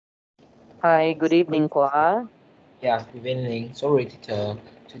Hi, good Sorry. evening, Khoa. Yes, good evening. Sorry, teacher.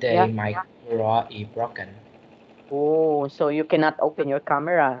 Today Yeah. my camera is broken. Oh, so you cannot open your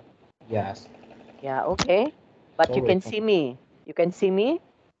camera. Yes, Yeah, okay. But you sorry can for. see me. You can see me?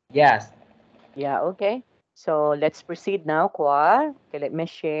 Yes, Yeah, okay. So let's proceed now, Khoa. Okay, let me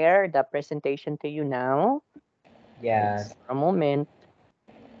share the presentation to you now. Just yes, for a moment.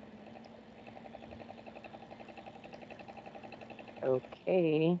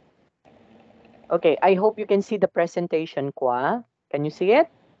 Okay. Okay, I hope you can see the presentation, Khoa. Can you see it?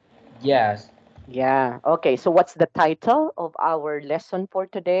 yes. Yeah. Okay, so what's the title of our lesson for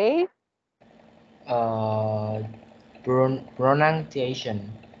today? Uh,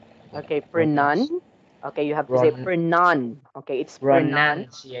 pronunciation. Okay, Okay, pronoun. Okay, you have to say pron pronoun. Okay, it's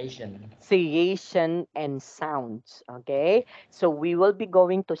pronunciation. pronunciation and sounds. Okay, so we will be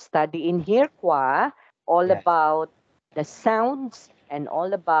going to study in here, Kwa, all Yes, about the sounds and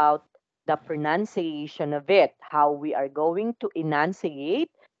all about the pronunciation of it, how we are going to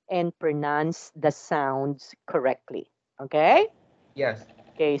enunciate and pronounce the sounds correctly. Okay. yes,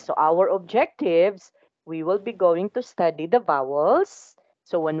 Okay, so our objectives, we will be going to study the vowels.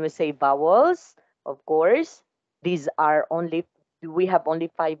 So when we say vowels, of course, these are only, we have only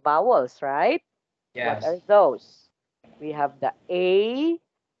five vowels, right? What yes. are those? We have the A,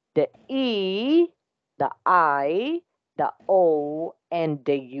 the E, the I, the O, and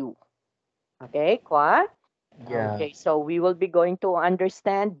the U. Okay, Kwa? Yeah. Okay, so we will be going to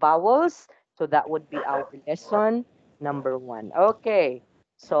understand vowels. So that would be our lesson number one. Okay,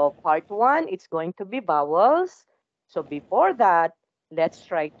 so part one, it's going to be vowels. So before that, let's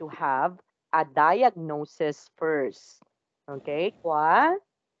try to have a diagnosis first. Okay, Kwa?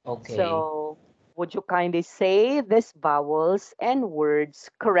 Okay. So would you kindly say these vowels and words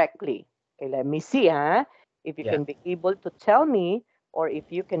correctly? Okay, let me see, huh? If you Yeah. can be able to tell me or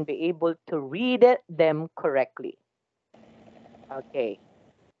if you can be able to read them correctly. Okay.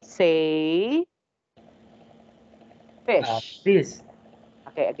 Say fish. Fish,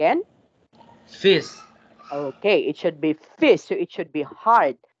 Okay, again. fish. Okay, it should be fish, so it should be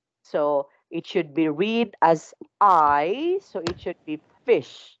hard. So it should be read as I, so it should be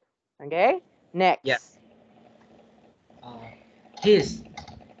fish. Okay, Yeah. next. Uh, his,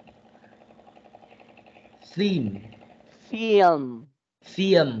 film, Film.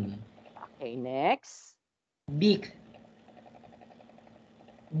 film, Okay, next. big,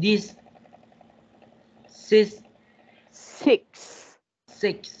 this, six, Six.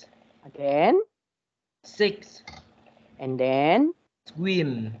 six, Again. six, And then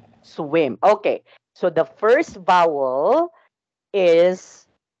swim. swim. Okay, so the first vowel is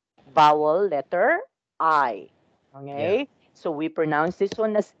vowel letter I. Yeah. Okay, so we pronounce this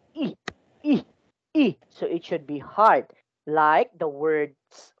one as E, E, E. So it should be hard, like the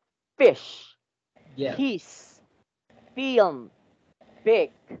words fish, Yeah. his, film,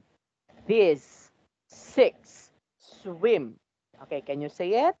 big, this, six, swim. Okay, can you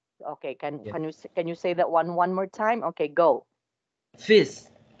say it? Okay, Yeah. can you say that one more time? Okay, go. Fish,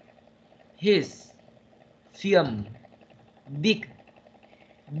 his, film, big,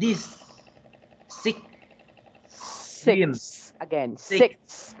 this, sick, swim, Six. Again, sick,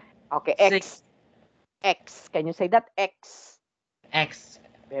 six. Okay, sick, X, X. Can you say that? X. X,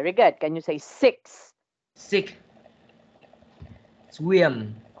 Very good. Can you say six? sick,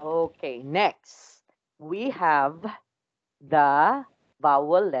 swim. Okay, next. We have the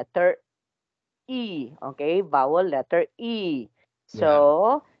vowel letter E. Okay, vowel letter E. Yeah.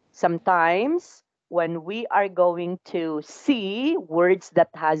 So sometimes when we are going to see words that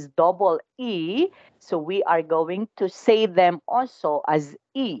has double E, so we are going to say them also as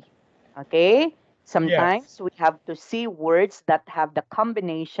E. Okay? Yes. Sometimes we have to see words that have the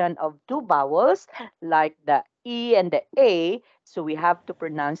combination of two vowels, like the E and the A. So we have to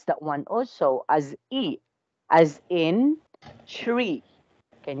pronounce that one also as E, as in tree.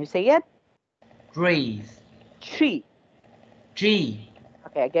 Can you say it? Trees, Tree. G,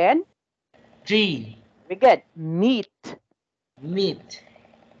 Okay, again. G, Very good. Meat. meat,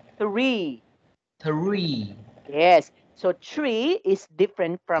 Three. three, Yes. So tree is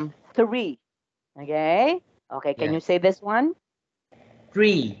different from three. Okay. Okay. Can yeah, you say this one?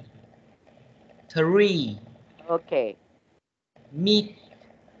 three, three, Okay. meat,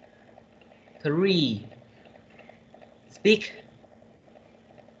 three, speak,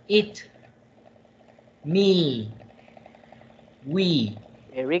 it, me, we.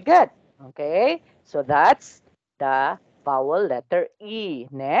 Very good. Okay. So that's the vowel letter E.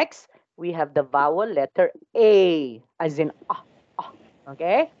 Next, we have the vowel letter A, as in ah, ah.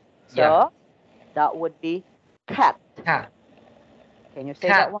 Okay. Yeah, So that would be cat. cat, Can you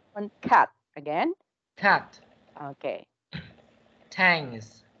say that cat, one? Cat. Again? cat, Okay.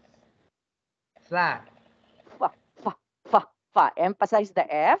 thanks, flat, Fa, fa, fa, fa. Emphasize the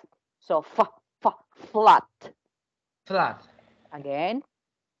F. So fa, fa, flat. flat, Again.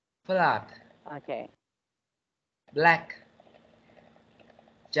 flat, Okay. black,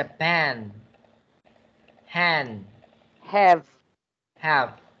 Japan, hand, Have.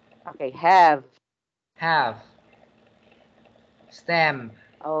 have, Okay. Have. have, stamp,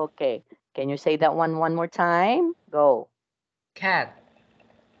 Okay. Can you say that one more time? Go. cat,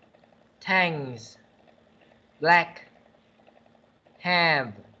 thanks, black,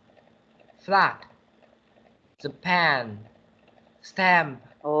 have, flat, Japan, stamp,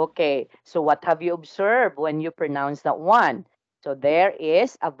 Okay. So what have you observed when you pronounce that one? So there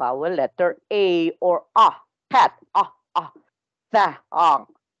is a vowel letter A or ah. Cat. Ah. Ah. Thang.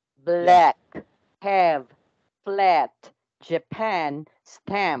 yes, Black. Have. Flat. Japan.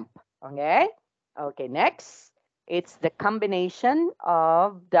 Stamp. Okay. Okay. Next. It's the combination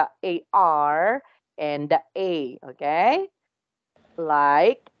of the AR and the A. Okay.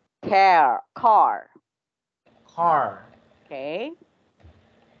 Like care. Car. car, Okay.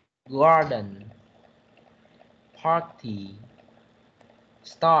 garden, party,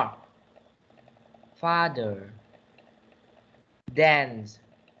 start, father, dance,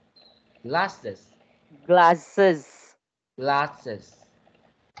 glasses, Glasses. glasses,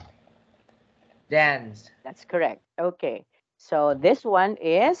 dance, That's correct. Okay. So this one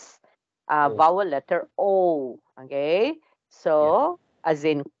is oh, vowel letter O. Okay. yeah, So as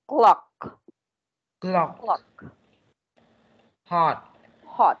in clock, clock, clock, hot,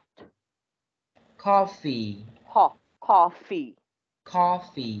 hot, coffee, coffee,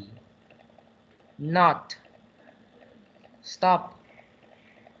 coffee, not, stop,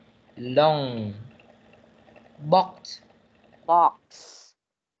 long, box, box.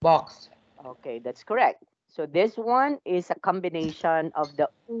 box, Okay, that's correct. So this one is a combination of the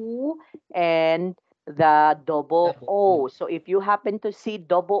U and the double double O, O. So if you happen to see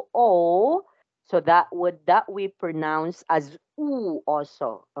double O, so that we pronounce as U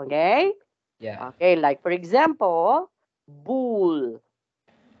also. Okay? yeah, Okay, like for example, bull,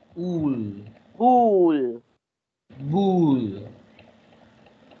 wool, bull, bull,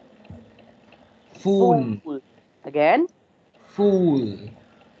 bull. fool, Again, fool,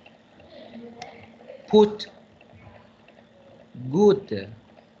 put, good,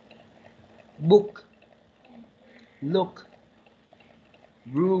 book, look,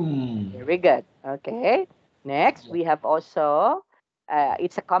 room, very good. Okay. Next, yeah, we have also,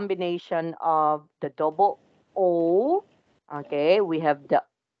 it's a combination of the double O. Okay, we have the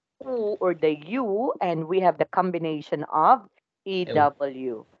U or the U, and we have the combination of oh,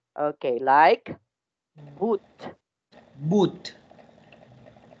 EW. Okay, like boot, boot,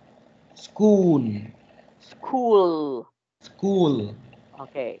 school, school. school,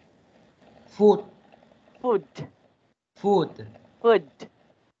 Okay, foot, food, foot, food.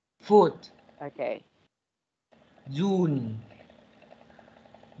 foot, Okay, June,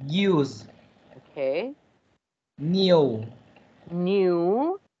 use, okay. new,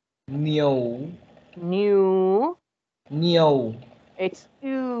 New, new, new. new, It's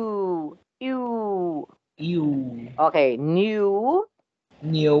you, you. you, Okay, new.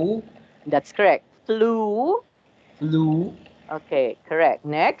 new, That's correct. Flu. flu, Okay, correct.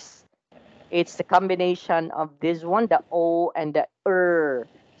 Next, it's the combination of this one, the O and the er.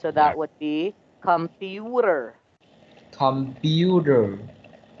 So yeah, that would be computer. computer,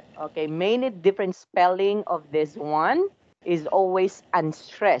 Okay, mainly different spelling of this one is always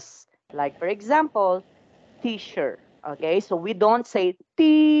unstressed. Like for example, teacher. Okay, so we don't say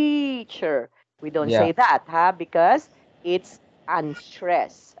teacher. We don't yeah, say that, huh? Because it's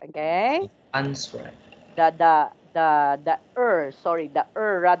unstressed. Okay, answer, the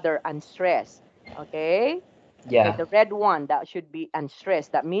rather unstressed. Okay, okay, yeah, the red one that should be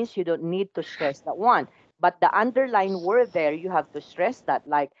unstressed. That means you don't need to stress that one. But the underlying word there, you have to stress that,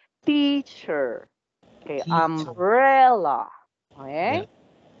 like teacher. Okay, teacher, umbrella. Okay, yeah,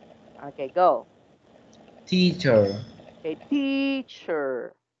 okay, go. teacher, Okay,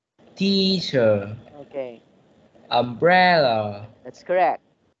 teacher. teacher, Okay, umbrella, that's correct.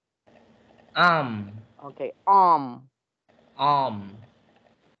 arm, Okay, arm,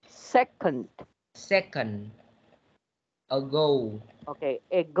 second. second, ago, Okay,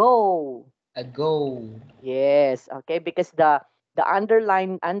 ago. ago, Yes, okay, because the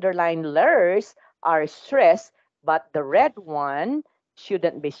underline letters are stressed, but the red one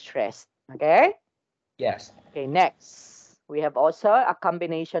shouldn't be stressed. Okay? yes, Okay, next. We have also a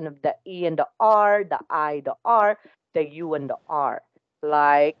combination of the E and the R, the I, the R, the U and the R.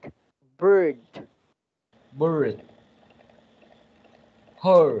 like bird, bird,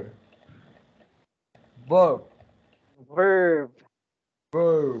 her, verb, verb,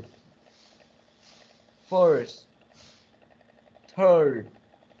 verb, first, third,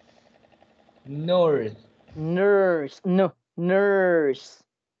 north, nurse, no, nurse.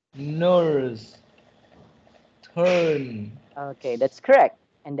 nurse, turn, Okay, that's correct.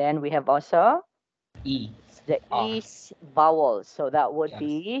 And then we have also e, the r, is vowel. So that would yes,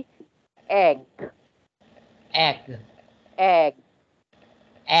 be egg, egg, egg,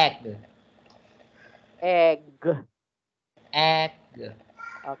 egg, egg. egg,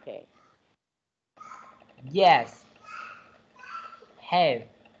 Okay, yes, have,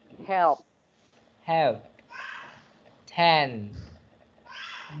 help, have, ten,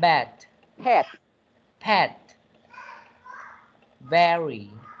 bat, pet. pet,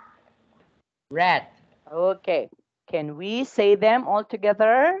 very, rat, Okay, can we say them all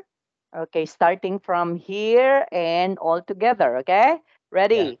together? Okay, starting from here and all together. Okay,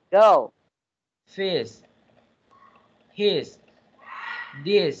 yeah, ready, go. fish, his,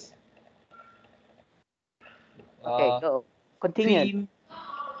 this, Okay, uh, go. Continue. film,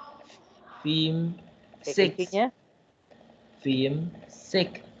 film, Okay, six, continue. film,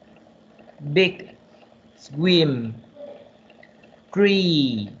 sick, big, swim,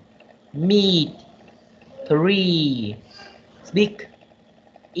 tree, meat, three, speak,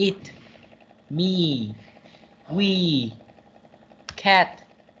 it, me, we, cat,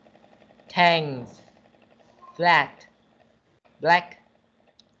 thanks, flat, black,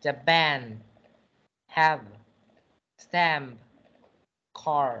 Japan, have, stamp,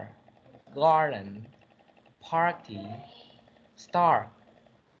 car, garden, party, star,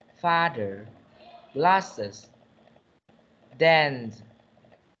 father, glasses, dance,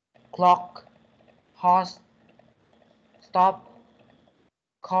 clock, horse, stop,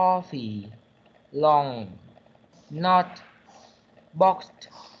 coffee, long, not, boxed,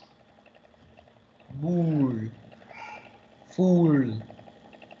 bull, fool,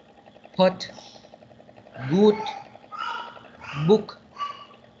 put, good, book,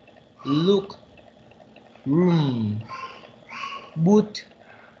 look, room, boot,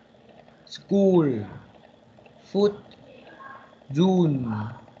 school, foot,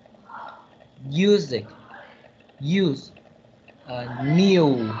 June, music, use,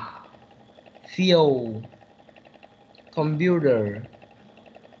 new, feel, computer,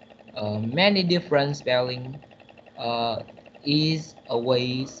 many different spelling uh, is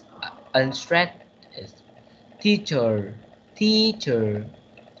always unstressed. Teacher, teacher,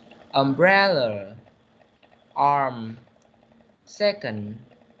 umbrella, arm, second,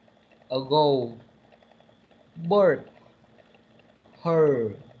 ago, bird,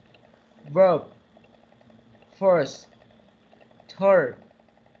 her, verb, first, third,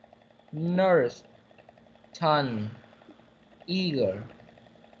 nurse, ton, eager,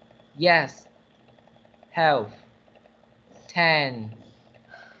 yes, health, ten,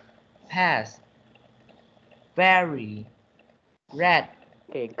 pass, very, red,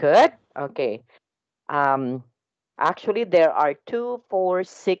 Okay, good. Okay. Um, actually, there are two, four,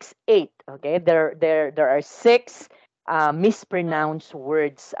 six, eight. Okay, there are six mispronounced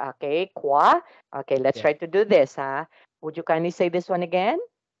words. Okay, qua. Okay, let's yeah, try to do this. Huh? Would you kindly say this one again?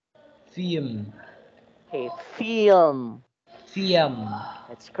 film, Okay, film. film,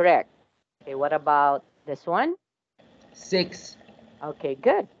 That's correct. Okay, what about this one? six, Okay,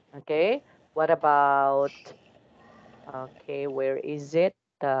 good. Okay, what about? Okay, where is it?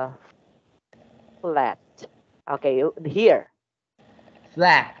 The flat. Okay, here.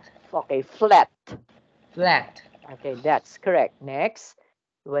 flat, Okay, flat. flat, Okay, that's correct. Next,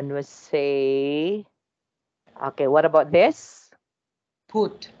 when we say, okay, what about this?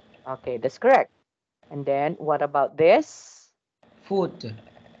 put, Okay, that's correct. And then what about this? foot,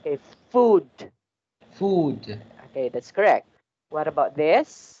 Okay, food. food, Okay, that's correct. What about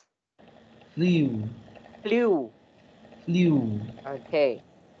this? flew, Flew. flew, Okay.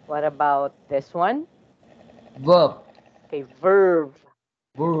 What about this one? verb, Okay, verb.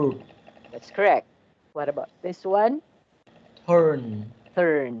 verb, That's correct. What about this one? turn,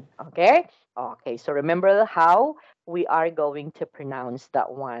 Turn. Okay. Okay. So remember how we are going to pronounce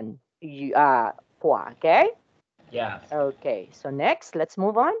that one. You Khoa, okay? yeah, Okay. So next, let's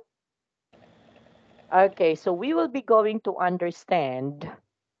move on. Okay. So we will be going to understand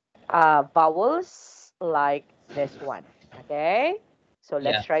vowels like this one. Okay. So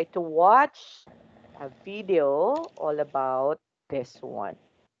let's yeah, try to watch a video all about this one.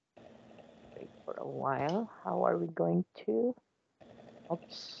 Wait for a while. How are we going to?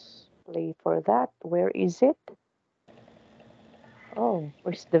 Oops. Play for that. Where is it? Oh,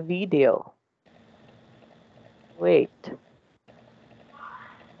 where's the video? Wait,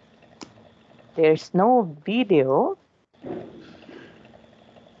 there's no video.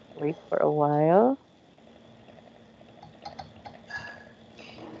 Wait for a while.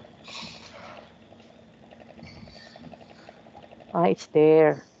 Ah, it's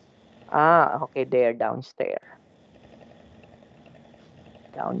there. Ah, okay, there, downstairs.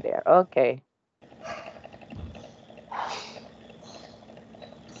 Down there. Okay.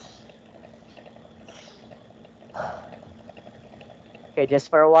 Okay, just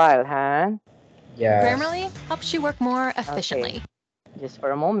for a while, huh? Yes. Grammarly helps you work more Okay. efficiently. Just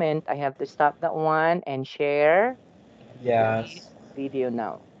for a moment. I have to stop that one and share this Yes. video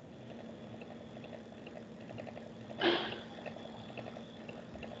now.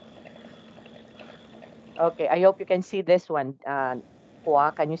 Okay, I hope you can see this one.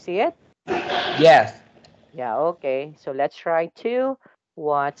 Khoa, can you see it? Yes. Yeah, okay. So let's try to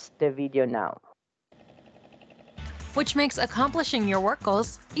watch the video now. Which makes accomplishing your work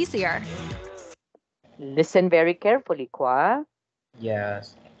goals easier. Listen very carefully, Khoa.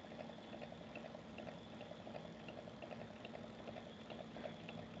 Yes.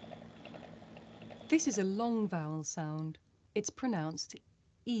 This is a long vowel sound. It's pronounced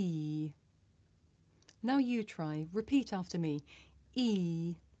E. Now you try. Repeat after me.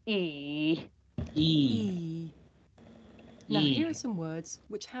 E, E, E. E. Now here are E. some words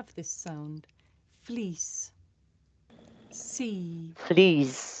which have this sound. Fleece, sea,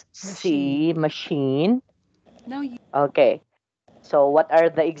 fleece, C, machine. machine. Now you Okay. So what are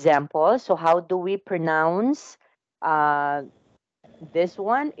the examples? So how do we pronounce uh, this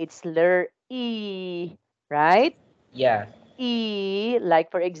one? It's E, right? Yes. E,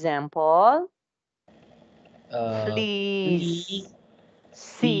 like for example, Flea. fleece, Flea.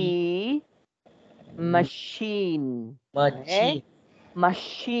 C, machine. Okay? Machine.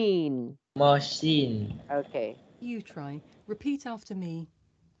 Machine. Machine. Okay. try. Repeat after me.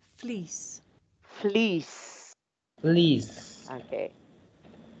 Fleece, Fleece. Please. Okay.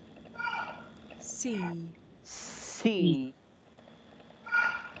 sea, C,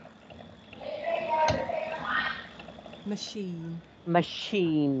 machine.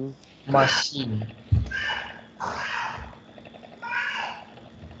 machine. Machine.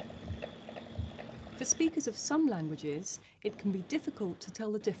 For speakers of some languages, it can be difficult to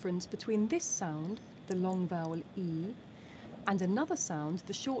tell the difference between this sound, the long vowel E, and another sound,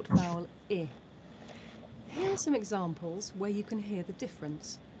 the short vowel I. Here are some examples where you can hear the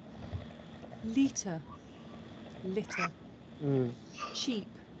difference. Liter, litter. Mm. Cheap,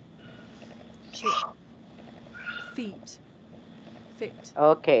 chip. Feet, fit.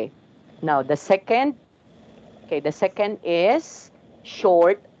 Okay. Now the second is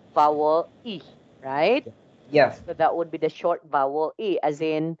short vowel E, right? Yes. So that would be the short vowel E, as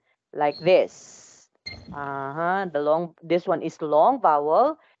in like this. This one is long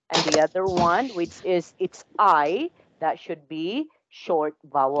vowel, and the other one, which is its I, that should be short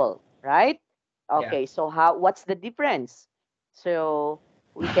vowel, right? Yeah. Okay, so what's the difference? So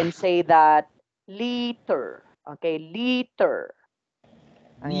we can say that liter, okay, liter.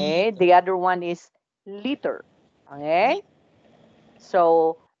 Okay, Liter. the other one is liter. Okay,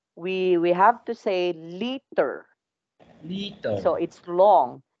 so we have to say liter, Liter. so it's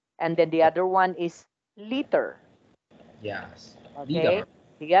long, and then the other one is liter. Yes. Okay, Liter.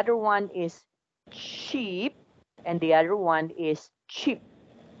 the other one is sheep, and the other one is cheap.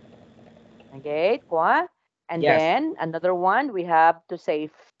 Okay, Kwa? And Yes. then another one we have to say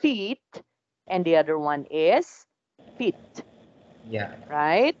feet, and the other one is feet. Yeah.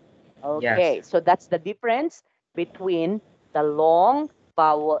 Right? Yes. Okay, so that's the difference between the long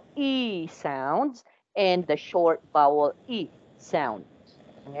vowel E sounds and the short vowel E sound.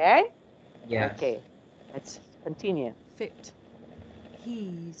 Okay? Yes. Okay, let's continue. Fit,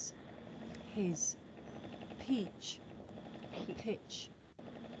 he's, his. Peach, P- pitch.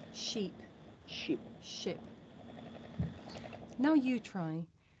 Sheep, sheep. ship. Now you try.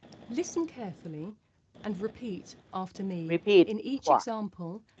 Listen carefully and repeat after me. Repeat. In each Kwa.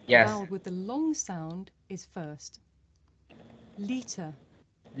 example, the Yes. vowel with the long sound is first. Liter,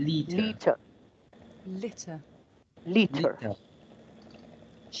 Liter. Liter. litter. Liter. Liter.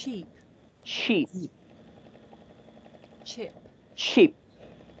 Cheap, Sheep. chip. Sheep.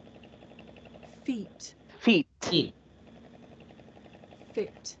 Feet, Feet. Feet.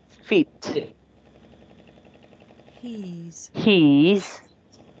 fit. Feet. Feet. He's, He's.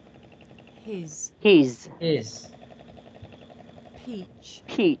 his. His. His. Peach,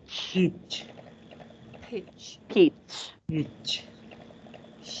 Peach. Peach. pitch. Peach. Peach.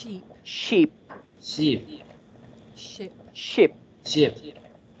 Sheep, Sheep. Sheep. ship. Ship. Ship.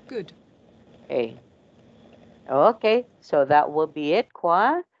 Good. Okay. Okay, so that will be it,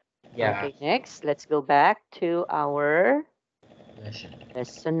 Kwa. Yeah. Okay, next, let's go back to our Lesson.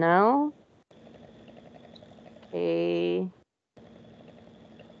 lesson now. Okay.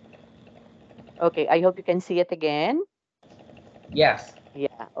 Okay, I hope you can see it again. Yes.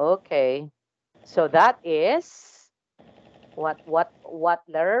 Yeah, okay. So that is what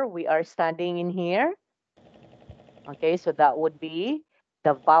letter we are studying in here? Okay, so that would be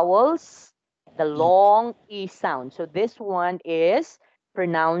the vowels, the E. long E sound. So this one is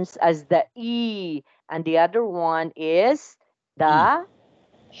pronounced as the E, and the other one is E. the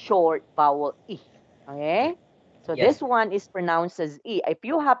short vowel E. Yeah. Okay? So Yes. this one is pronounced as E. If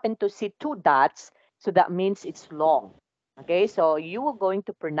you happen to see two dots, so that means it's long. Okay? So you are going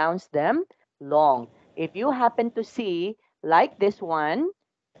to pronounce them long. If you happen to see like this one,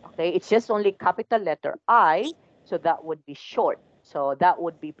 okay, it's just only capital letter I, so that would be short. So that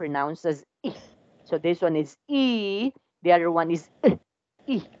would be pronounced as E. So this one is E, the other one is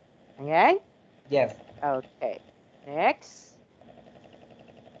E. Okay? Yes. Okay. Next.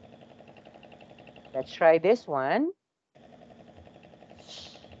 Let's try this one.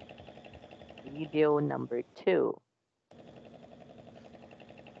 Video number 2.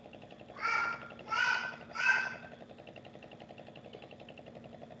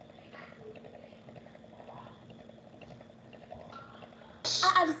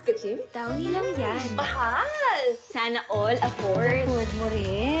 Aalis ka, Chim? Downy lang yan. Mahal! Sana all afford. Afford mo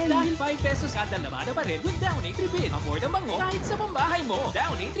rin. Dahil 5 pesos kada lamada pa rin with Down 8 Repeat. Afford ang bango kahit sa pambahay mo.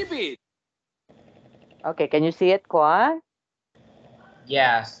 Down 8 Repeat. Okay, can you see it, Kwa?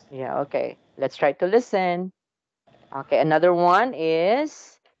 Yes. Yeah, okay. Let's try to listen. Okay, another one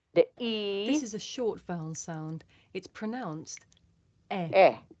is the E. This is a short vowel sound. It's pronounced eh.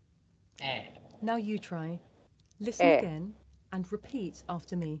 Eh. Eh. Now you try. Listen Eh. again and repeat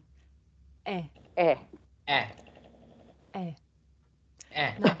after me. Eh. Eh. Eh. Eh.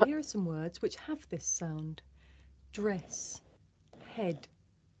 Eh. Now here are some words which have this sound. Dress, head,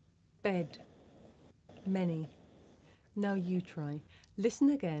 bed, many. Now you try.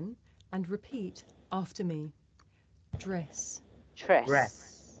 Listen again and repeat after me. Dress, Dress. Dress.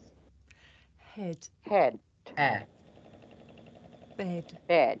 head, Head. Eh. bed,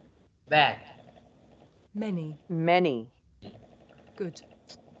 Bed. Bed. many. Many. Good.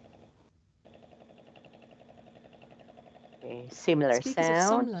 Okay, similar Speakers of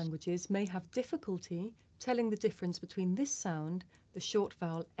some sounds. languages may have difficulty telling the difference between this sound, the short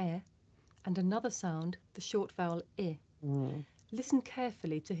vowel eh, and another sound, the short vowel I. Mm. Listen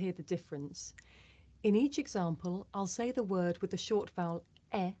carefully to hear the difference. In each example, I'll say the word with the short vowel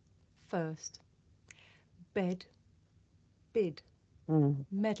eh first. Bed, bid, Mm.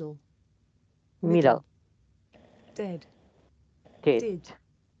 medal, Middle. dead, Did. did,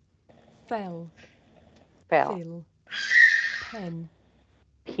 fell, Fell. fill, pen,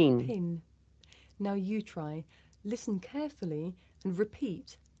 Pin. pin. Now you try. Listen carefully and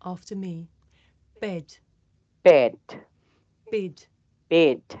repeat after me. Bed, Bed. bid,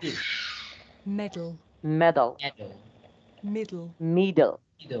 Bid. Bid. medal, Medal. Medal. middle, Middle.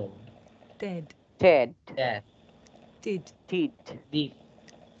 Middle. dead, Dead. Dead. did, Did. Deep.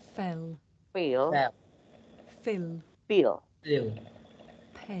 fell, Feel. Fell. fill, Feel. Fill.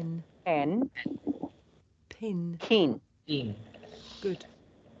 pen, Pen. pin. Pin. Pin. Good.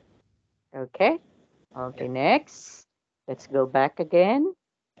 Okay. Okay, next. Let's go back again.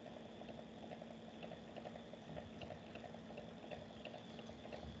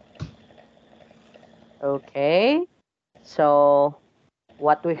 Okay. So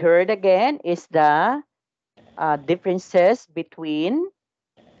what we heard again is the differences between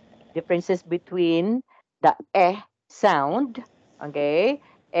the sound, okay,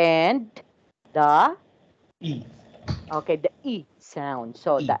 and the E. the e sound.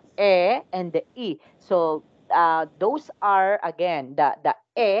 So E. the and the e. So those are again the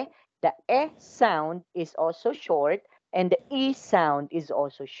sound is also short and the e sound is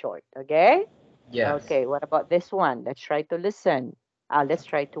also short. Okay. Yes. Okay. What about this one? Let's try to listen. Let's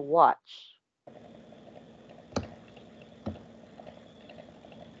try to watch.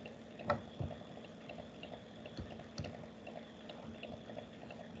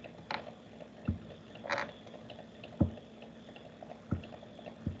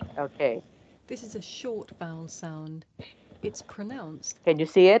 Okay. This is a short vowel sound. It's pronounced Can you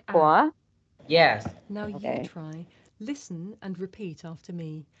see it, ah. Kwa? Yes. Now you Okay. try. Listen and repeat after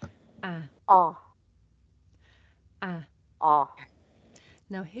me. Ah, Ah. ah. Ah.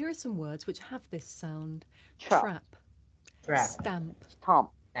 Now here are some words which have this sound. Trap. Trap, Trap. stamp,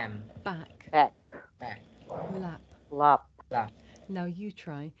 Stomp. Stamp. back, Back. Back. lap. Lap. Lap. Now you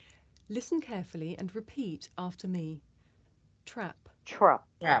try. Listen carefully and repeat after me. Trap, Trap.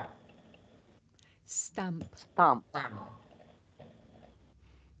 Trap. stamp, Stomp. Stamp.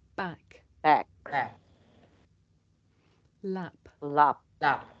 back, Back. Back. lap. Lap.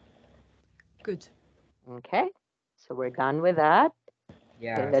 Lap. Good. Okay. So we're done with that.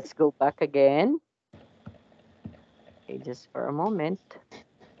 Okay, Yes. let's go back again. Okay, just for a moment.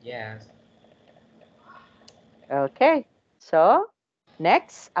 Yes. Okay. So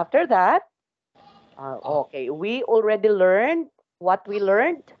next, after that, Oh. okay, we already learned what we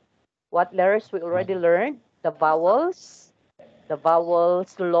learned. What letters we already learned? The vowels,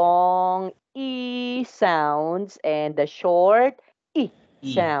 long E sounds, and the short E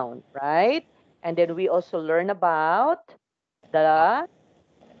E. sound, right? And then we also learn about the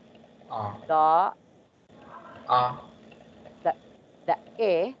Ah. the Ah. the the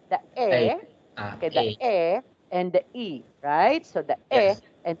A. okay, the A. and the E, right? So the Yes.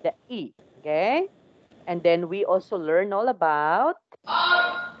 and the E, okay? And then we also learn all about,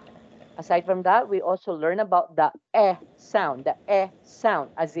 aside from that, we also learn about the sound,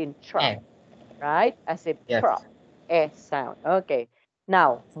 as in truck, A. right? As in Yes. truck, sound. Okay.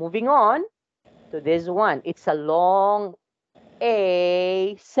 Now, moving on to this one. It's a long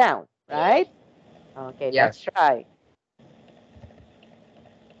A sound, right? Okay, let's Yes. try.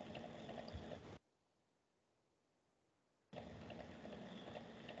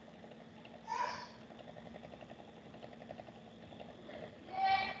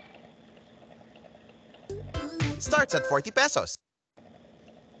 Starts at 40 pesos.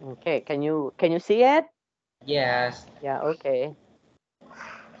 Okay, can you see it? Yes. Yeah, okay.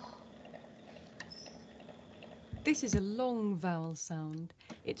 This is a long vowel sound.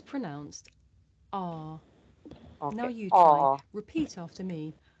 It's pronounced ah. Now Okay. you try. Aw, Repeat after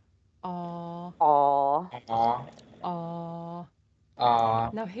me. Ah, aw, Ah. ah. Ah.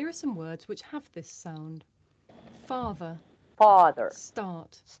 Now here are some words which have this sound. Father, father,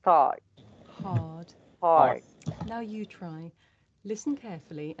 start, start, hard. Hard. hard, Now you try. Listen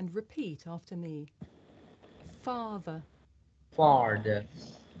carefully and repeat after me. Father, Ford.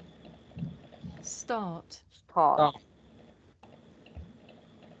 start, start, Stop.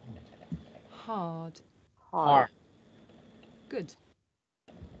 hard. hard. Hard. Good.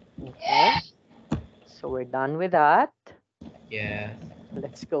 Okay. So we're done with that. Yes.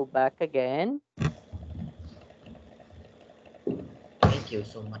 Let's go back again. Thank you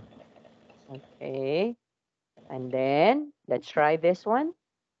so much. Okay. And then let's try this one.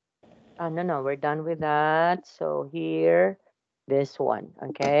 No, we're done with that. So here, this one.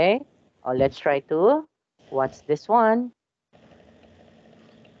 Okay. Oh, let's try to. What's this one?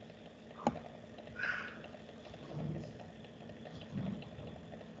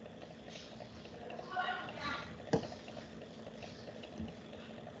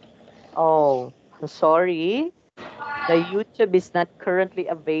 Oh, sorry. The YouTube is not currently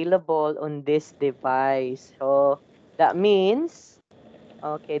available on this device. So that means,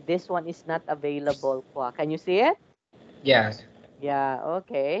 okay, this one is not available. Khoa. Can you see it? Yes. Yeah,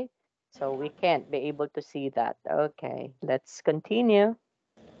 okay. So we can't be able to see that. Okay, let's continue.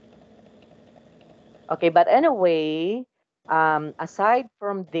 Okay, but anyway, aside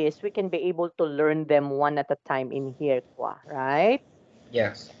from this, we can be able to learn them one at a time in here, Khoa, right?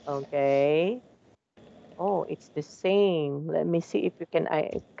 Yes. Okay. Oh, it's the same. Let me see if you can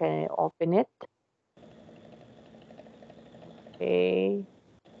I can open it. Okay.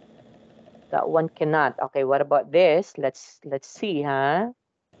 That one cannot. Okay, what about this? Let's see, huh?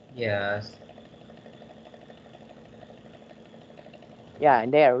 Yes. Yeah,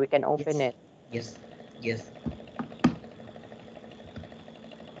 there we can open Yes. it. Yes. Yes.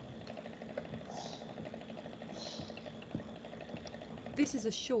 This is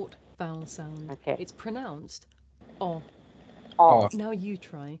a short vowel sound. Okay. It's pronounced oh. Oh, Oh. Now you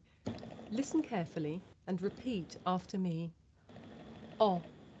try. Listen carefully and repeat after me. Oh,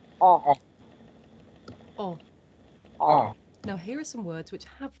 oh, Oh. oh. oh. Oh. Now here are some words which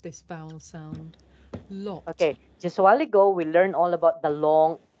have this vowel sound. Lot, Okay, just a while ago we learned all about the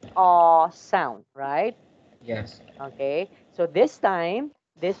long sound, right? Yes. Okay, so this time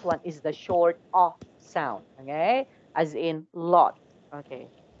this one is the short sound. Okay, as in lot. Okay,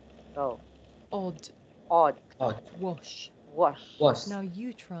 so odd, odd, Oh. wash. wash, Was. Now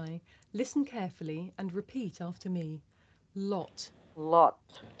you try. Listen carefully and repeat after me. Lot, lot,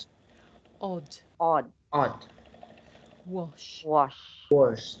 odd, odd, Odd. wash. wash.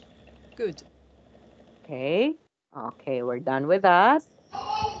 Worse. Good. Okay, okay, we're done with that.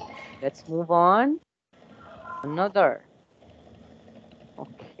 Let's move on. Another.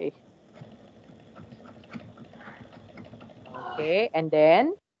 Okay. Okay, and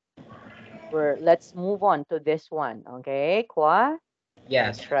then let's move on to this one. Okay, Khoa,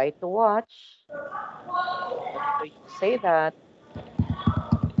 let's Yes. try to watch. After you say that,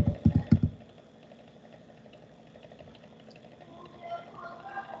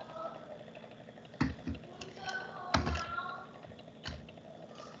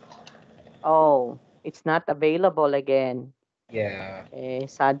 oh, it's not available again. Yeah.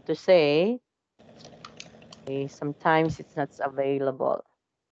 Sad to say, sometimes it's not available.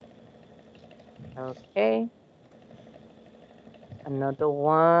 Okay, another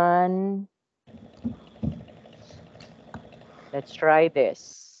one. Let's try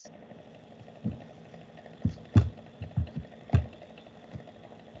this.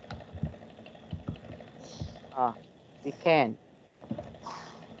 Ah, we can.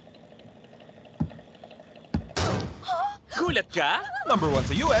 Gulat ka? Number 1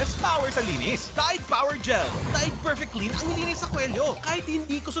 sa US, power sa linis. Tide Power Gel. Tide Perfect Clean ang nilinis sa kwelyo kahit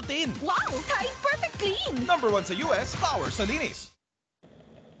hindi kusutin. Wow! Tide Perfect Clean! Number 1 sa US, power sa linis.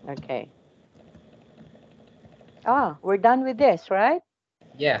 Okay. Ah, we're done with this, right?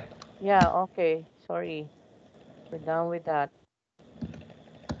 Yeah. Yeah, okay. Sorry. We're done with that.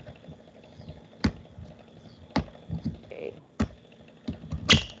 Okay.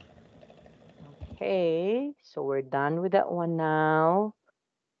 Okay, so we're done with that one now.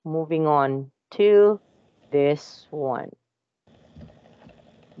 Moving on to this one.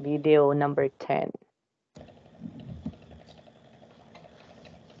 Video number 10.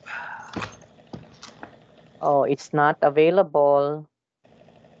 Oh, it's not available.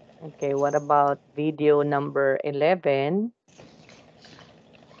 Okay, what about video number 11?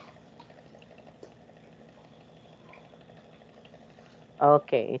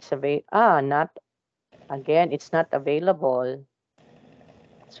 Okay, it's not again, it's not available.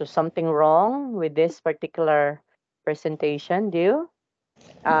 So something wrong with this particular presentation, do you?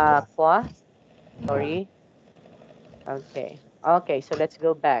 Kwa? Sorry. Okay. Okay, so let's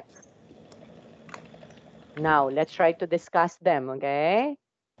go back. Now, let's try to discuss them, okay?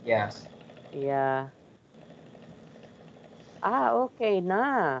 Yes. Yeah. Okay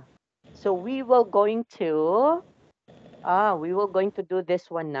na. So we will going to do this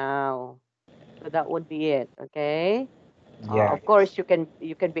one now. So that would be it, okay? Yeah. Of course, you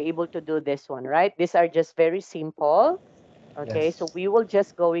can be able to do this one, right? These are just very simple. Okay, Yes. so we will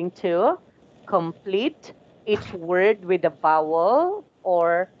just going to complete each word with a vowel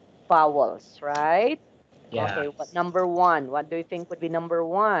or vowels, right? Yeah. Okay, what number one? What do you think would be number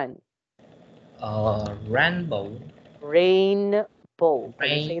one? Rainbow. Rainbow.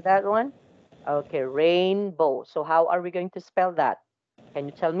 Can you say Rain. that one? Okay, rainbow. So how are we going to spell that? Can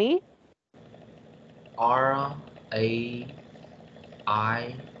you tell me?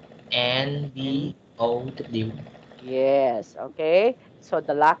 And Rainbow. yes, okay. So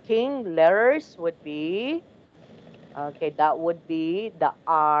the lacking letters would be okay, that would be the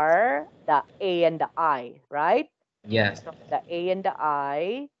R, the A, and the I, right? Yes. So the A and the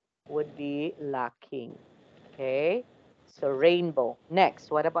I would be lacking. Okay. So rainbow.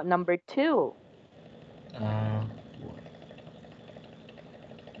 Next, what about number two? Uh,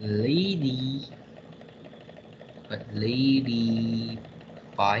 lady. Lady.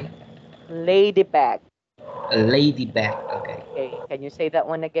 Pie. Ladybag. Ladybag. Okay. Okay. Can you say that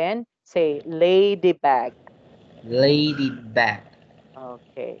one again? Say ladybag. Ladybag.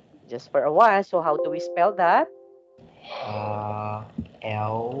 Okay. Just for a while. So how do we spell that? Uh,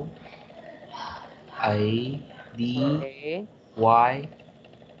 Ladybag. Okay.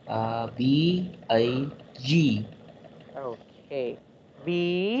 Okay.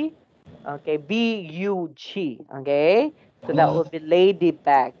 B. Okay. B-U-G. Okay. So that B. would be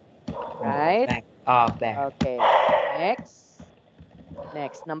ladybag, right? Bag. Bag. Okay. Next.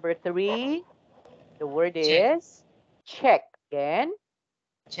 Next. Number three. The word Check. is check. Again.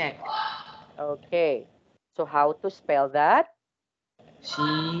 Check. Okay. So how to spell that?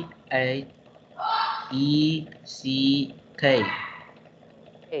 Check.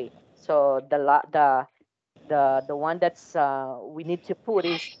 Okay. So the one that's we need to put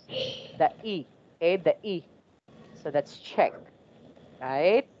is the E. Okay, the E. So that's check,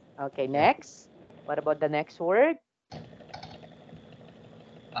 right? Okay, Yeah. next. What about the next word?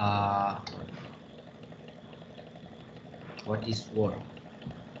 Uh, what is word?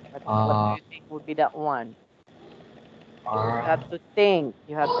 What do Uh, you think would be that one? You R. have to think.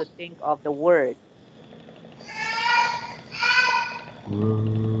 You have to think of the word.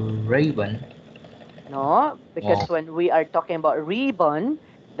 Raven. No, Oh, because when we are talking about ribbon,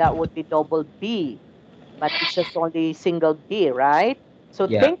 that would be double B, but it's just only single B, right? So yeah.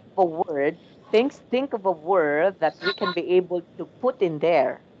 think of a word think of a word that we can be able to put in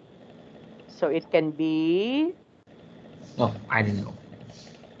there. So it can be No, I don't know.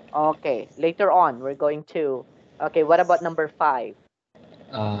 okay. Later on, we're going to. Okay, what about number 5?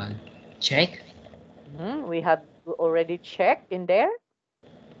 Uh, check, We have already checked in there.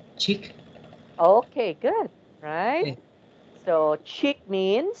 chick, Okay, good. Right. eh, So chick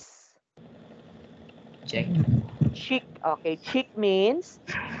means check, chick. Okay, chick means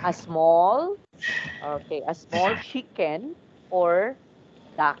a small. Okay, a small chicken or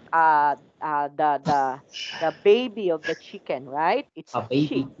the baby of the chicken, right? It's a a chick.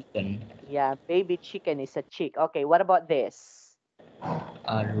 baby chicken, Yeah, baby chicken is a chick. Okay, what about this?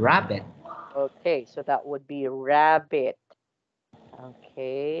 a rabbit, Okay, so that would be rabbit.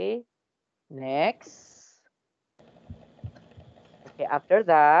 Okay, next. Okay, after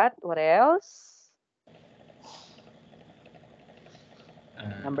that, what else?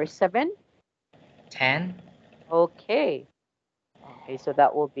 Number uh, 7. 10, Okay. Okay, so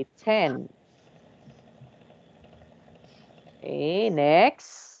that will be 10. Okay,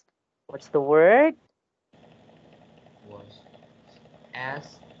 next. What's the word? was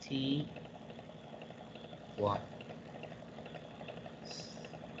S T what?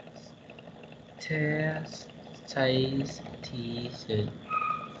 Test taste teaser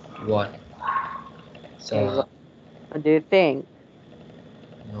what? Okay, So what do you think?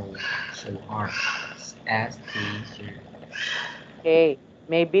 no, so hard. S teaser. Okay,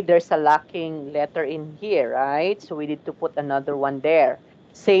 maybe there's a lacking letter in here, right? So we need to put another one there.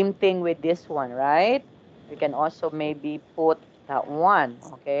 Same thing with this one, right? We can also maybe put that one,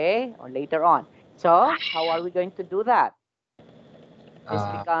 okay, or later on. So how are we going to do that? This Uh,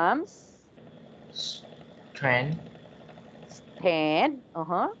 becomes trend. stand.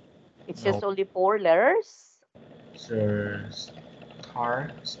 It's No, just only 4 letters. sir.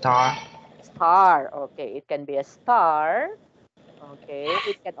 Star. Star. Okay, it can be a star. Okay,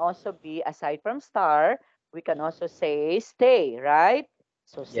 it can also be aside from star, we can also say stay, right?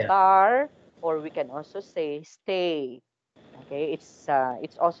 So Yeah. star, or we can also say stay. Okay,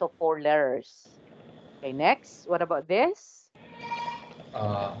 it's also 4 letters. Okay, next. What about this?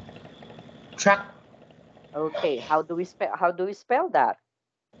 Uh, truck. Okay, how do we spell that?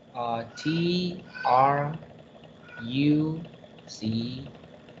 Truck.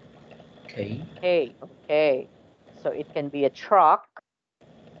 Okay. So it can be a truck,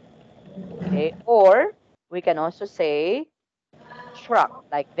 okay, or we can also say truck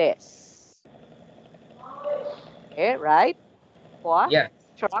like this. Okay, right? What? Yes.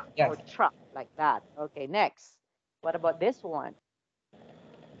 Truck Yes. or truck like that. Okay, next. What about this one?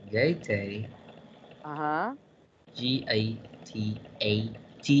 Gate. Uh-huh. Gate.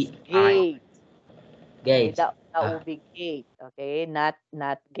 Gate. Okay, Gate. that will be gate. Okay, not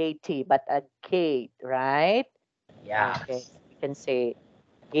gatey, but a gate, right? Yeah. Okay, so we can say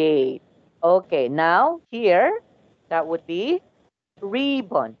gate. Okay, now here that would be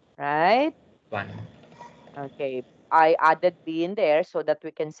ribbon, right? One. Okay, I added B in there so that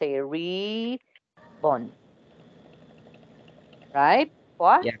we can say ribbon, right?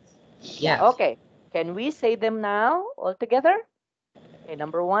 What? Yes. Yeah, Yes. okay. Can we say them now all together? Okay,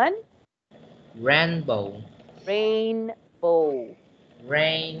 number 1, Rainbow. rainbow.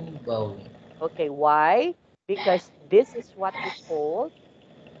 Rainbow. Okay, why? Because this is what we call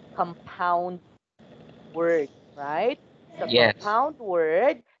compound word, right? So Yes. compound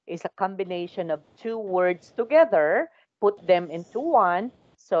word is a combination of 2 words together, put them into one,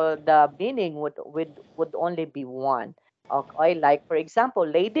 so the meaning would only be one. Okay, like for example,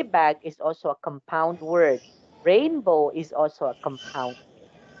 ladybag is also a compound word. Rainbow is also a compound word.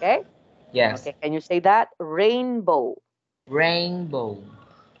 Okay? Yes. Okay, can you say that? Rainbow. Rainbow.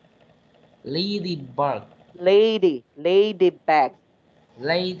 Ladybug. Ladybag.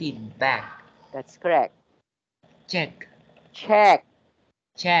 Ladybug. That's correct. Check. Check.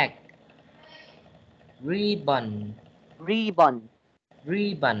 Check. Ribbon. Ribbon.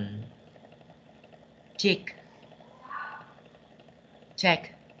 Ribbon. Chick.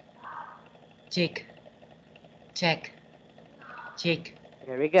 Check. Chick. Check. Chick.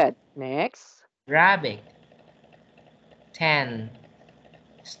 Very good. Next. Rabbit. 10.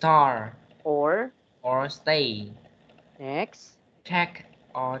 Star. Or Or stay. next. Track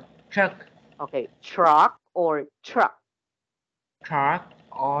or truck. Okay, truck or truck. Truck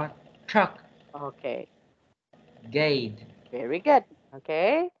or truck. Okay, Gate. very good.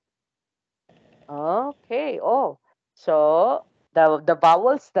 Okay. Okay. Oh, so the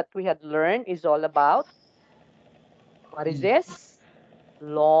vowels that we had learned is all about what is E. this?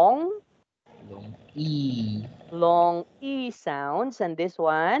 Long Long E. long e sounds, and this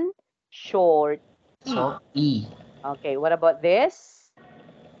one short E. Short E. Okay, what about this?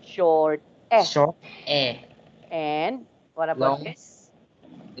 Short E. Short E. And what about Long, this?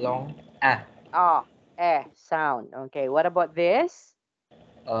 long A. Ah, sound. Okay, what about this?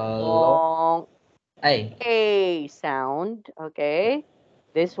 Long Long A. A sound. Okay,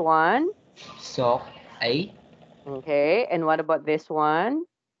 this one. Short A. Okay, and what about this one?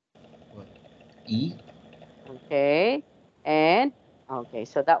 E. Okay, and okay,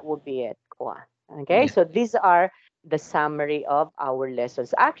 so that would be it, Khoa. Okay, Yeah. so these are the summary of our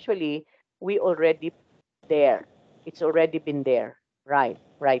lessons. Actually, we already there. It's already been there,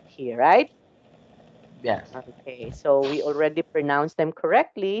 right here, right? Yes. Okay, so we already pronounced them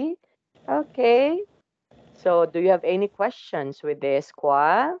correctly. Okay, so do you have any questions with this,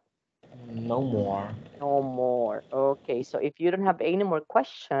 Khoa? No more. No more. Okay, so if you don't have any more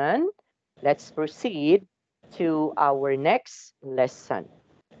question, let's proceed to our next lesson.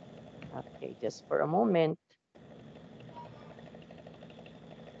 Okay, just for a moment.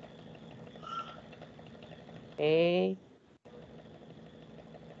 Okay,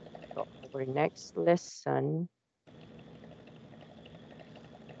 so our next lesson.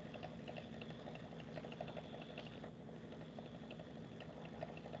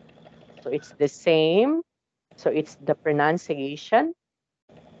 So it's the same. So it's the pronunciation.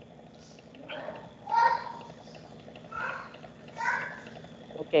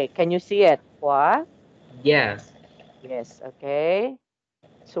 Okay, can you see it? What? Yes. Yes, okay.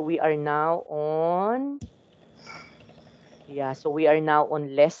 So we are now on, yeah, so we are now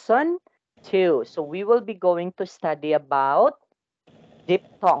on lesson 2. So we will be going to study about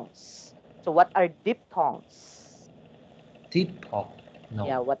diphthongs. So what are diphthongs? Tip hop. No.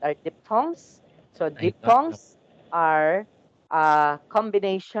 Yeah, what are diphthongs? So I don't know. diphthongs are a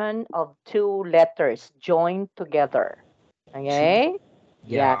combination of two letters joined together. Two. Okay?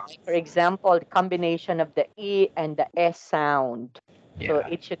 Yeah, Yeah. like for example, the combination of the E and the S sound. So Yeah.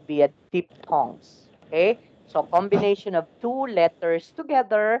 it should be a diphthongs. Okay? So combination of two letters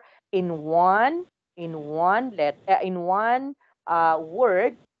together in one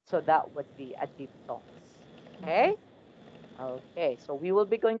word. So that would be a diphthongs. Okay? Okay, so we will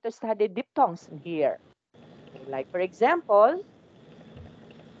be going to study diphthongs in here. Okay, like for example,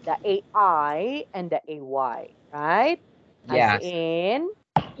 the AI and the AY, right? As Yes. in,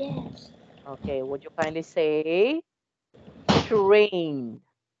 Yes. okay, would you kindly say train?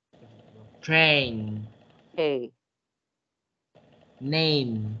 Train. Okay,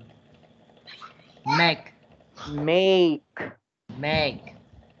 Name. Make. make. Make.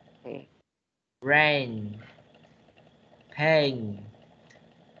 Okay, Rain. Pain.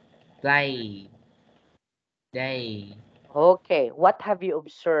 Play. Day. okay. What have you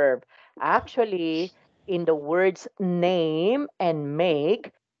observed? Actually, in the words name and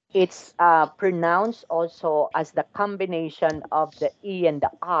make, it's pronounced also as the combination of the E and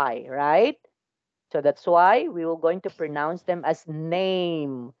the I, right? So that's why we were going to pronounce them as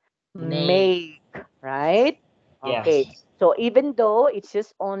name, Name. make, right? Okay. Yes. So even though it's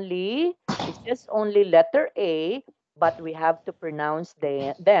just only letter A, but we have to pronounce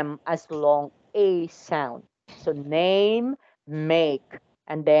them as long A sound. So name, make.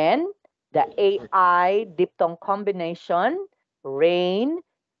 And then the AI diphthong combination, rain,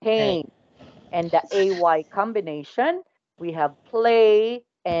 Pain. pain. And the AY combination, we have play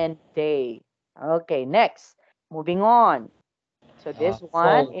and day. Okay, next. Moving on. So this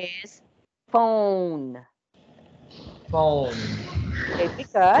one Phone. is phone. Phone. Okay,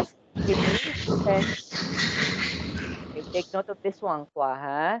 because if you happen, okay, take note of this one, Kwa,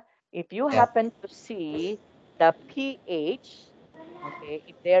 ha? If you Yeah. happen to see the PH, okay,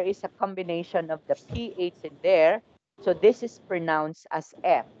 if there is a combination of the PH in there, so this is pronounced as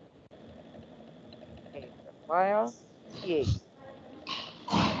F. Okay, profile, PH.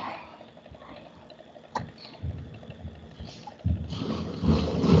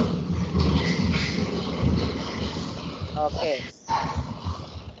 Okay,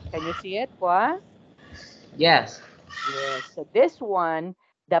 can you see it, Kwa? Yes. Yes. So this one,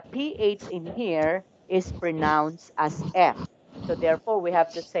 the PH in here is pronounced as F. So therefore, we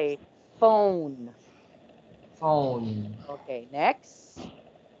have to say phone. Phone. Okay, next.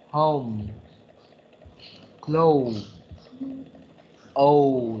 Home. Clothes.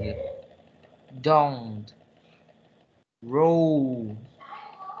 Old. Don't. Roll.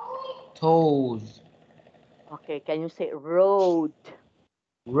 Toes. Okay, can you say road?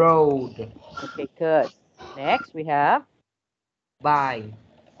 Road. Okay, good. Next, we have, Buy.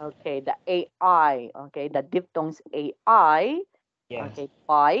 okay, the AI. Okay, the diphthongs AI. Yes. Okay,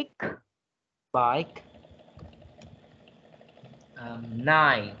 bike. Bike.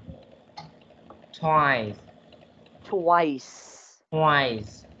 Nine. twice, twice.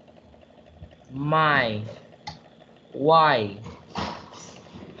 twice, my, why,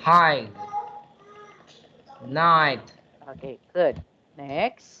 high, night, Okay, good.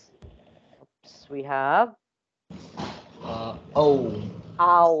 Next. Oops, we have o,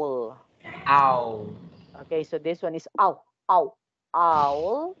 owl. owl, Okay, so this one is ow, ow,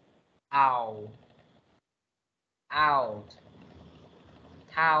 owl, owl, out,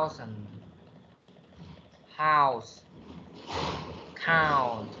 thousand, house,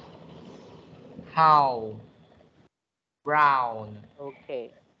 count, how, brown,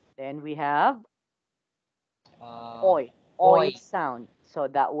 okay. Then we have uh, oi, oi boy, sound. So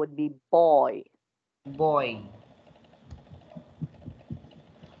that would be boy. boy,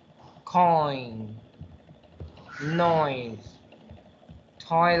 coin, noise,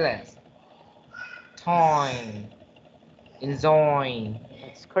 toilet, toy, enjoy,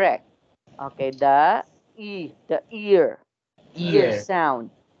 That's correct. Okay, the ear ear,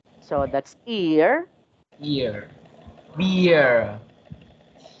 sound. So that's ear, ear, beer,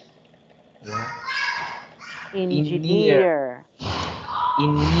 what? In near, engineer,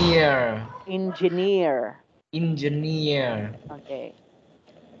 in near, engineer. engineer, Okay.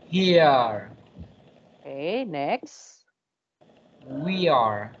 here, Okay, next. we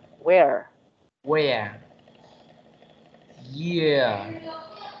are, Where? where, yeah,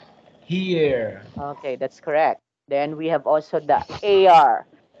 here, Okay, that's correct. Then we have also the AR,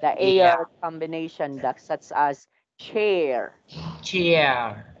 the yeah, AR combination that such as chair,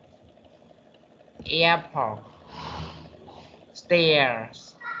 chair, airport,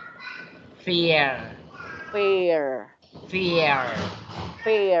 stairs, fear, fair, fear,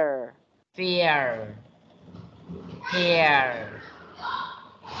 fair, fear, here,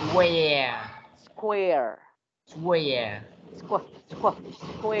 where, square, swear,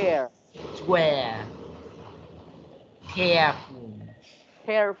 square, swear, careful,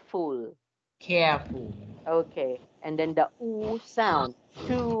 careful. careful, Okay, and then the oo sound,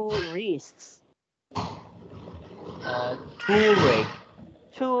 tourists, tourist,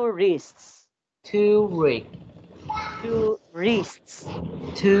 tourists, tourist, tourists.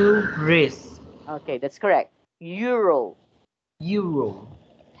 tourist, Okay, that's correct. Euro, Euro,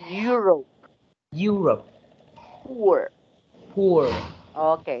 Europe, Europe, poor. poor,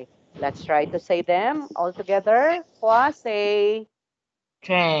 Okay, let's try to say them all together. Khoa, say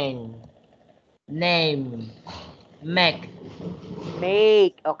train, name, make,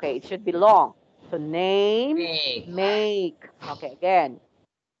 make. Okay, it should be long. So name, make, make. Okay, again.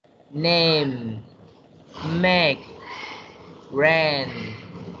 name, make, rain,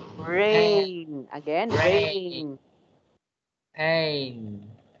 pain, Rain. Again, rain, rain.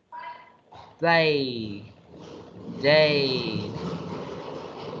 pain, play, day,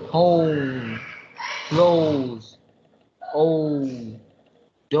 home, close, oh,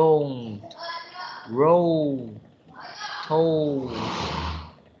 don't, roll, told,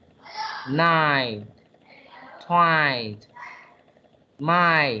 night, twice,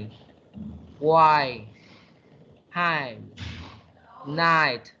 my, why, high,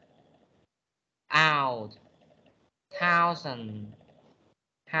 night, out, thousand,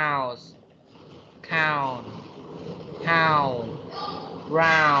 house, count, how,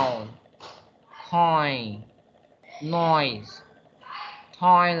 round, coin, noise,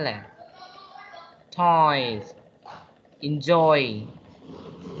 toilet, toys, enjoy,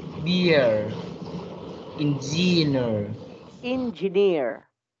 beer, engineer, Engineer.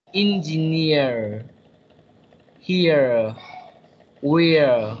 engineer, here,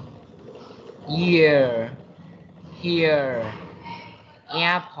 where, year, here,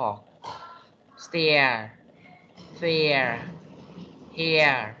 airport, stair, fair,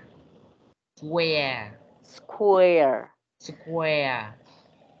 here, square, Square. square,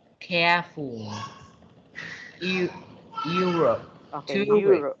 careful, Eu- Europe, Okay, tourist,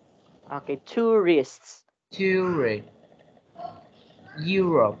 Europe. Okay, tourists. tourist,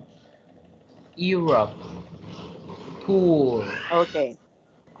 Europe, Europe, pool, Okay.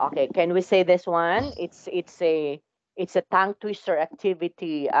 Okay, can we say this one? It's a tongue twister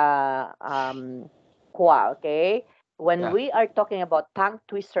activity Khoa, okay? When yeah, we are talking about tongue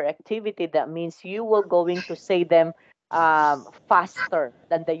twister activity, that means you will going to say them faster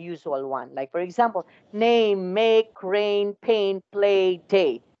than the usual one. Like for example, name, make, rain, paint, play,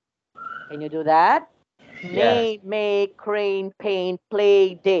 day. Can you do that? yeah, Name, make, rain, paint,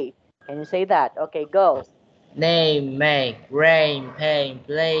 play, day. Can you say that? Okay, go. name, make, rain, pain,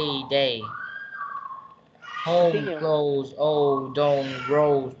 play, day, home, Continue. close, oh, don't,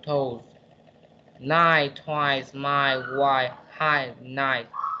 roll, toes, night, twice, my, why, high, night,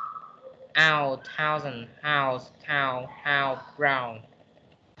 Owl, thousand, house, cow, how, brown.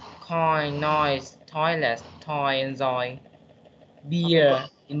 Coin, noise, toilet, toy, enjoy. Okay, Beer,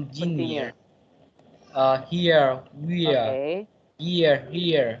 continue. engineer. Here, where. Okay,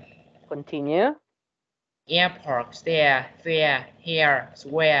 Here. continue. Airport, stare, fair, here,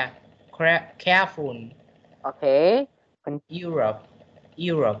 swear. Careful. Okay, Europe,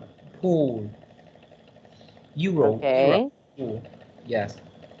 pool. Europe, okay, pool. Yes.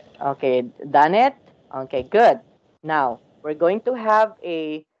 okay, done it. Okay, good. Now we're going to have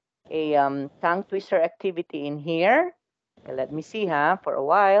a tongue twister activity in here. Okay, let me see, for a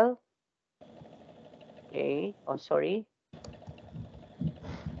while. Okay. Oh, sorry.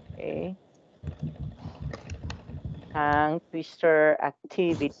 Okay. Tongue twister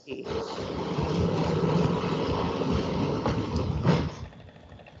activity.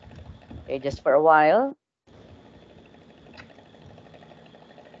 Okay, just for a while.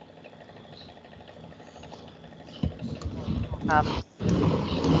 Uh,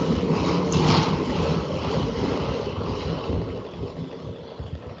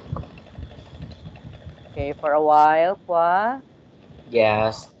 okay, for a while, Khoa.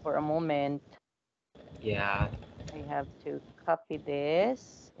 Yes. For a moment, Yeah. I have to copy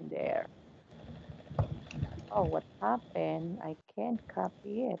this in there. Oh, what happened? I can't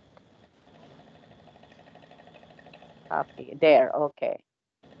copy it. Copy. There, okay.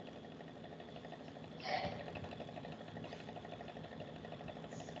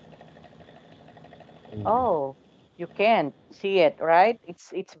 Oh, you can't see it, right?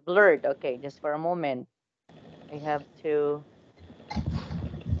 It's blurred. Okay, just for a moment. I have to.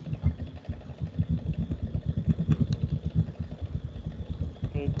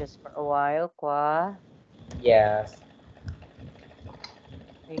 Okay, just for a while, Khoa. Yes.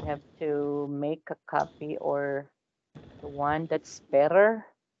 I have to make a copy or the one that's better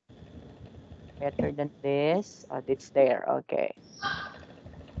than this. It's there. Okay.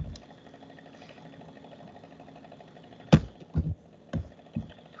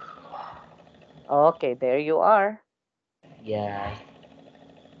 Okay, there you are. Yeah.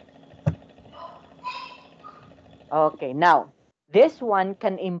 Okay, now this one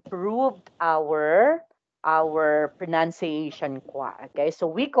can improve our pronunciation qua. Okay, so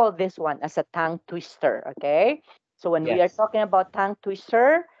we call this one as a tongue twister. Okay, so when we are Yes. talking about tongue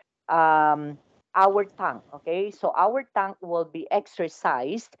twister, um, our tongue. Okay, so our tongue will be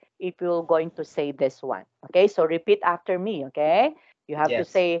exercised if you're going to say this one. Okay, so repeat after me. Okay, you have to Yes.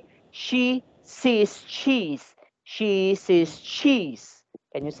 say she sees cheese. She sees cheese.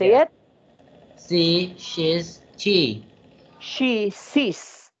 Can you say Yeah. it? C, she's, she. She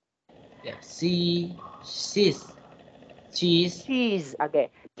sees Yeah. C, she's, cheese. cheese. Okay.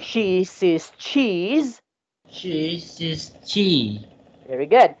 She sees cheese. She, she's, she. Very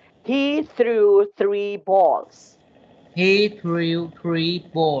good. He threw three balls. He threw three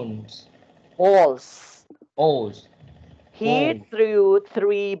bones. Balls. O's. He Bone. threw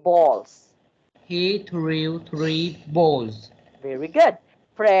three balls. He threw three balls. Very good.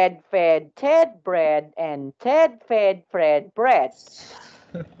 Fred fed Ted bread and Ted fed Fred bread.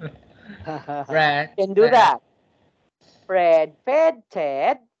 Fred Can do fed that. Fred fed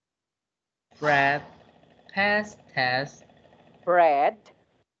Ted Fred test bread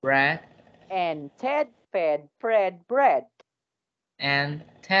bread and Ted fed Fred bread. and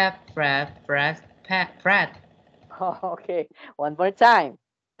tap Fred. Okay. One more time.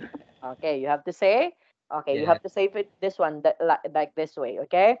 Okay, you have to say. Okay, you Yeah. have to say this one like this way.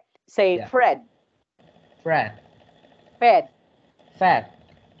 Okay, say Yeah. Fred, Fred. fed, Fed.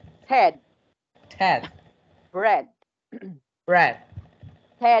 Ted, Ted. bread, Bread.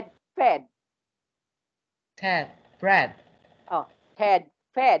 Ted fed. Ted. Bread. Oh, Ted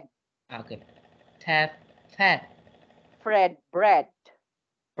fed, Okay. Ted. Fed. Fred bread,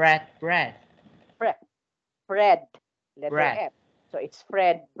 Bread. Fred, Fred, letter Bread. F. So it's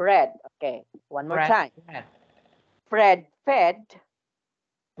Fred bread. Okay, one more Bread. time. Bread. Fred fed,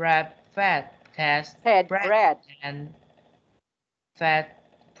 Bread. Fed. Test. Ted Bread. bread. And fed.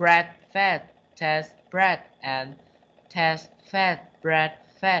 Bread. Fed. Test. Bread. And test. Fed. Bread.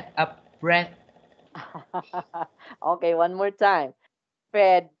 Fed. Up. Bread. Okay, one more time.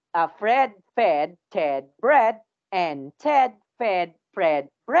 Fred fed Ted bread, and Ted fed Fred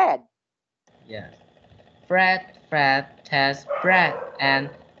bread. Yes. Fred, test bread, and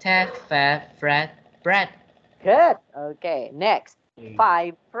Ted Fred, bread. Good. Okay, next.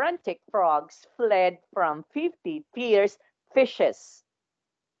 Five frantic frogs fled from 50 fierce fishes.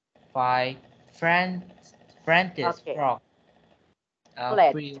 Five friend, frantic Okay, frog,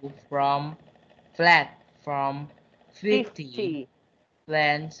 fled flew from, fled from 50 50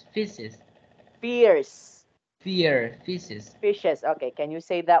 Plants, fishes. Fierce. Fear, fishes. Fishes. Okay, can you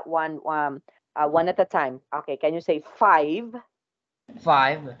say that one at a time? Okay, can you say 5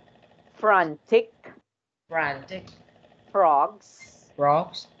 5. frantic Frantic. frogs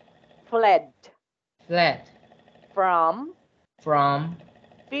Frogs. fled Fled. from From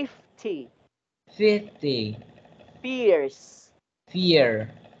 50 50. fierce Fear,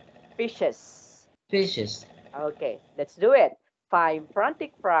 fishes? fishes. Okay, let's do it. 5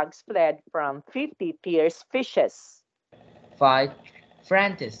 frantic frogs fled from 50 fierce fishes. 5.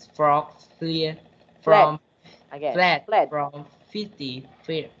 Frantic frogs flee Fled. from Again, fled fled. from 50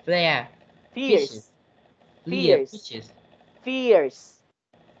 flare fishes. Fierce. Flee Fierce. fishes. Fierce.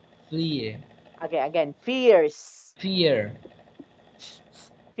 Flee. Again, fierce. Fear.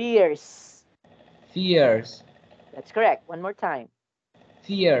 Fierce. Fears. That's correct. One more time.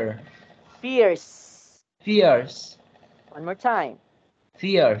 Fear. Fierce. Fears. One more time.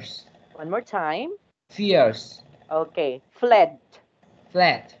 Fears. One more time. Fears. Okay, fled.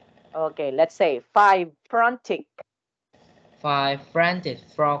 Fled. Okay, let's say 5 frantic 5. Frantic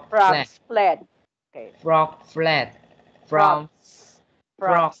frog fled. frogs fled. Okay, Frog fled from frogs. frogs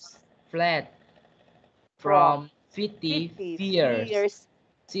Frogs. fled From from 50 50 fierce fierce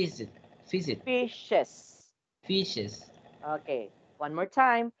fishes. fishes. Fishes. Okay, one more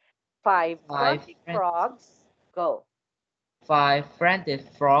time. 5 5. frantic frogs. Go. 5 frantic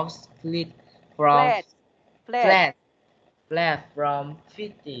frogs fled from Fled. Fled. fled fled from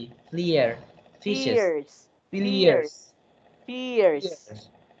 50 clear fishes. Fierce. Fierce. Fierce. Fierce. Fierce.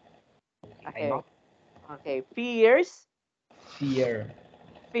 I Okay. not Okay. Fierce fear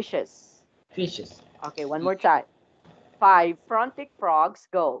fishes. fishes. Okay, one more time. 5 frantic frogs.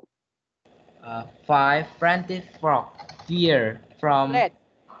 Go. 5 frantic frog fear from Fled.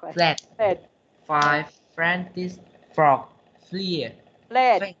 fled. Fled. 5 frantic frog flee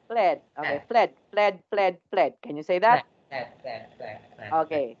Fled. fled Fled. Okay. Fled. Fled. Fled. Fled. Can you say that? fled.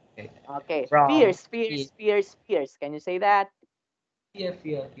 Okay. Okay. Okay. From Fierce. Fierce. Fierce. Fierce. Can you say that? fear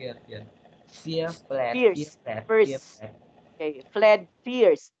fled Fierce. Fierce. fled Okay. Fled.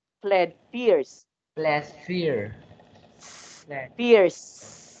 Fierce. Fled. Fierce. fled fear fled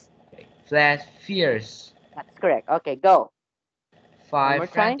Fierce. fled fierce. That's correct. Okay. Go. One more 5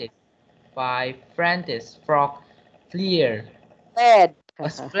 time. frantic 5 frantic frog fleer Fled.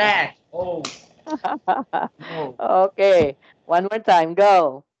 was fled. Oh no. Okay. One more time.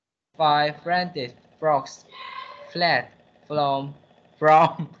 Go. 5 frantic frogs fled from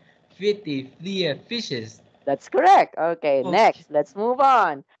 50 fleer fishes. That's correct. Okay. Okay. Next. Let's move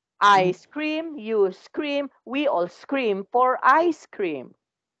on. I scream. You scream. We all scream for ice cream.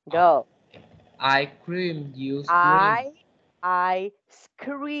 Oh, Go. I scream, you scream. I I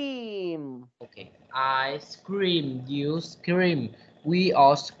scream. Okay. I scream, you scream. We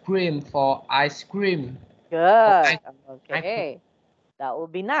all scream for ice cream. Oh, Good. I cream. Okay. That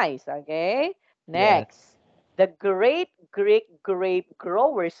would be nice. Okay. Yes. Next. The great Greek grape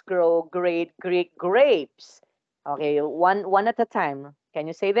growers grow great Greek grapes. Okay, one at a time. Can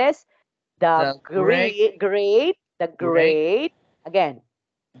you say this? The The the great, great again.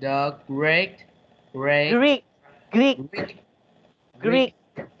 the great, Greek, Greek, Greek, Greek Greek,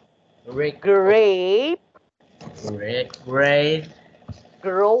 Greek, grape great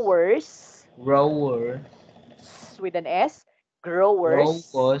growers grower, with an S.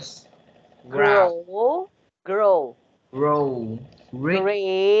 Growers growers, grab, grow grow grow, Greek,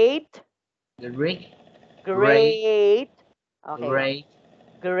 great Greek, great, great. Okay, great,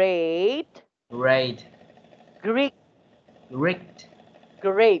 great great, Greek Greek,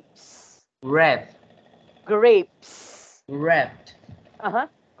 grapes. rap, Grapes. wrapped, Uh-huh.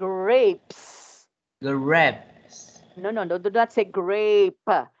 Grapes. the raps, No, do not say grape.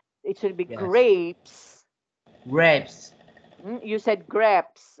 It should be yes, grapes. grapes, You said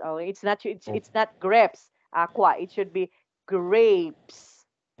grapes. Oh, oh, it's not grapes. Aqua. It should be grapes.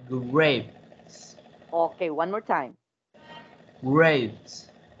 grapes, Okay, one more time. grapes,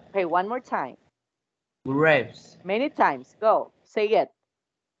 Okay, one more time. grapes, Many times. Go. Say it.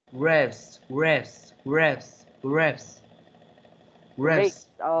 grapes, grapes, grapes, grapes, Great. grapes,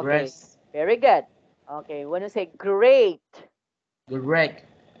 Okay. grapes, Very good. Okay, when you say great, Greek,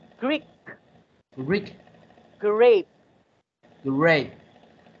 Greek, Greek, grape, grape,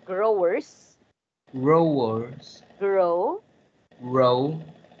 growers, growers, grow, grow,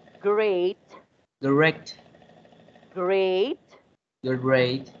 great, direct, great,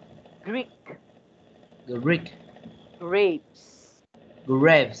 great, Greek, Greek, grapes.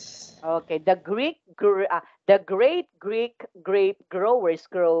 grapes, Okay, the great Greek grape growers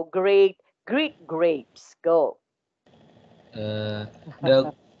grow great Greek grapes. Go. Uh,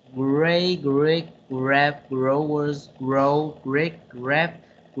 the gray Greek grape growers grow Greek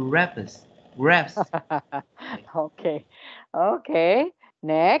grapes. Okay. Okay.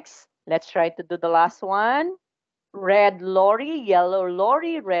 Next, let's try to do the last one. Red lorry, yellow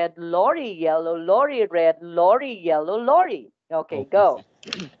lorry, red lorry, yellow lorry, red lorry, yellow lorry. Okay, go.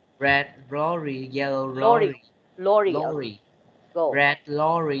 Opposite. Red lorry, yellow Lorry, lorry, lorry. Okay, lorry. go. Red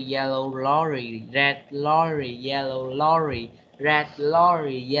lorry, yellow lorry, red lorry, yellow lorry, red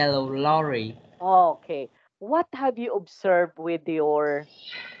lorry, yellow lorry. Okay. What have you observed with your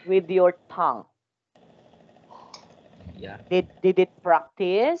tongue? Yeah. Did it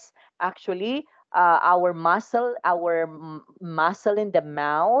practice? Actually, our muscle in the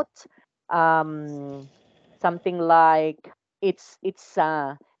mouth, um, something like it's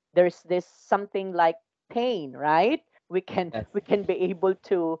there's this something like pain, right? Yes. We can be able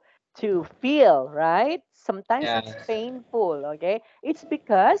to feel, right? Sometimes it's Yes. painful, okay? It's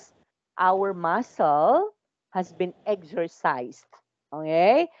because our muscle has been exercised,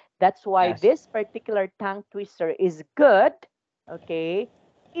 okay? That's why Yes. this particular tongue twister is good, okay?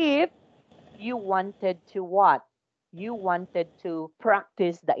 If you wanted to what? You wanted to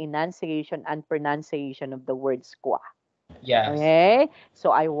practice the enunciation and pronunciation of the word squaw. Yes. Okay,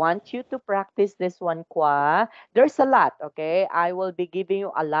 so I want you to practice this one, Kwa. There's a lot, okay? I will be giving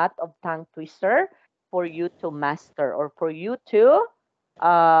you a lot of tongue twister for you to master or for you to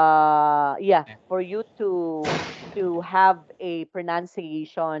for you to have a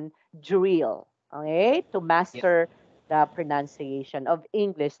pronunciation drill, okay? To Yeah. master the pronunciation of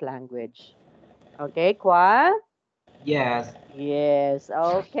English language. Okay, Kwa? Yes. Yes.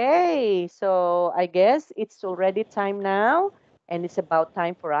 Okay. So I guess it's already time now, and it's about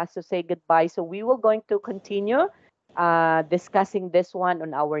time for us to say goodbye. So we will going to continue discussing this one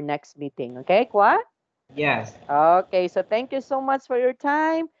on our next meeting. Okay, Kwa? Yes. Okay. So thank you so much for your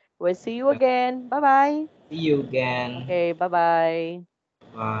time. We'll see you Yes. again. Bye bye. See you again. Okay. Bye bye.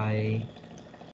 Bye.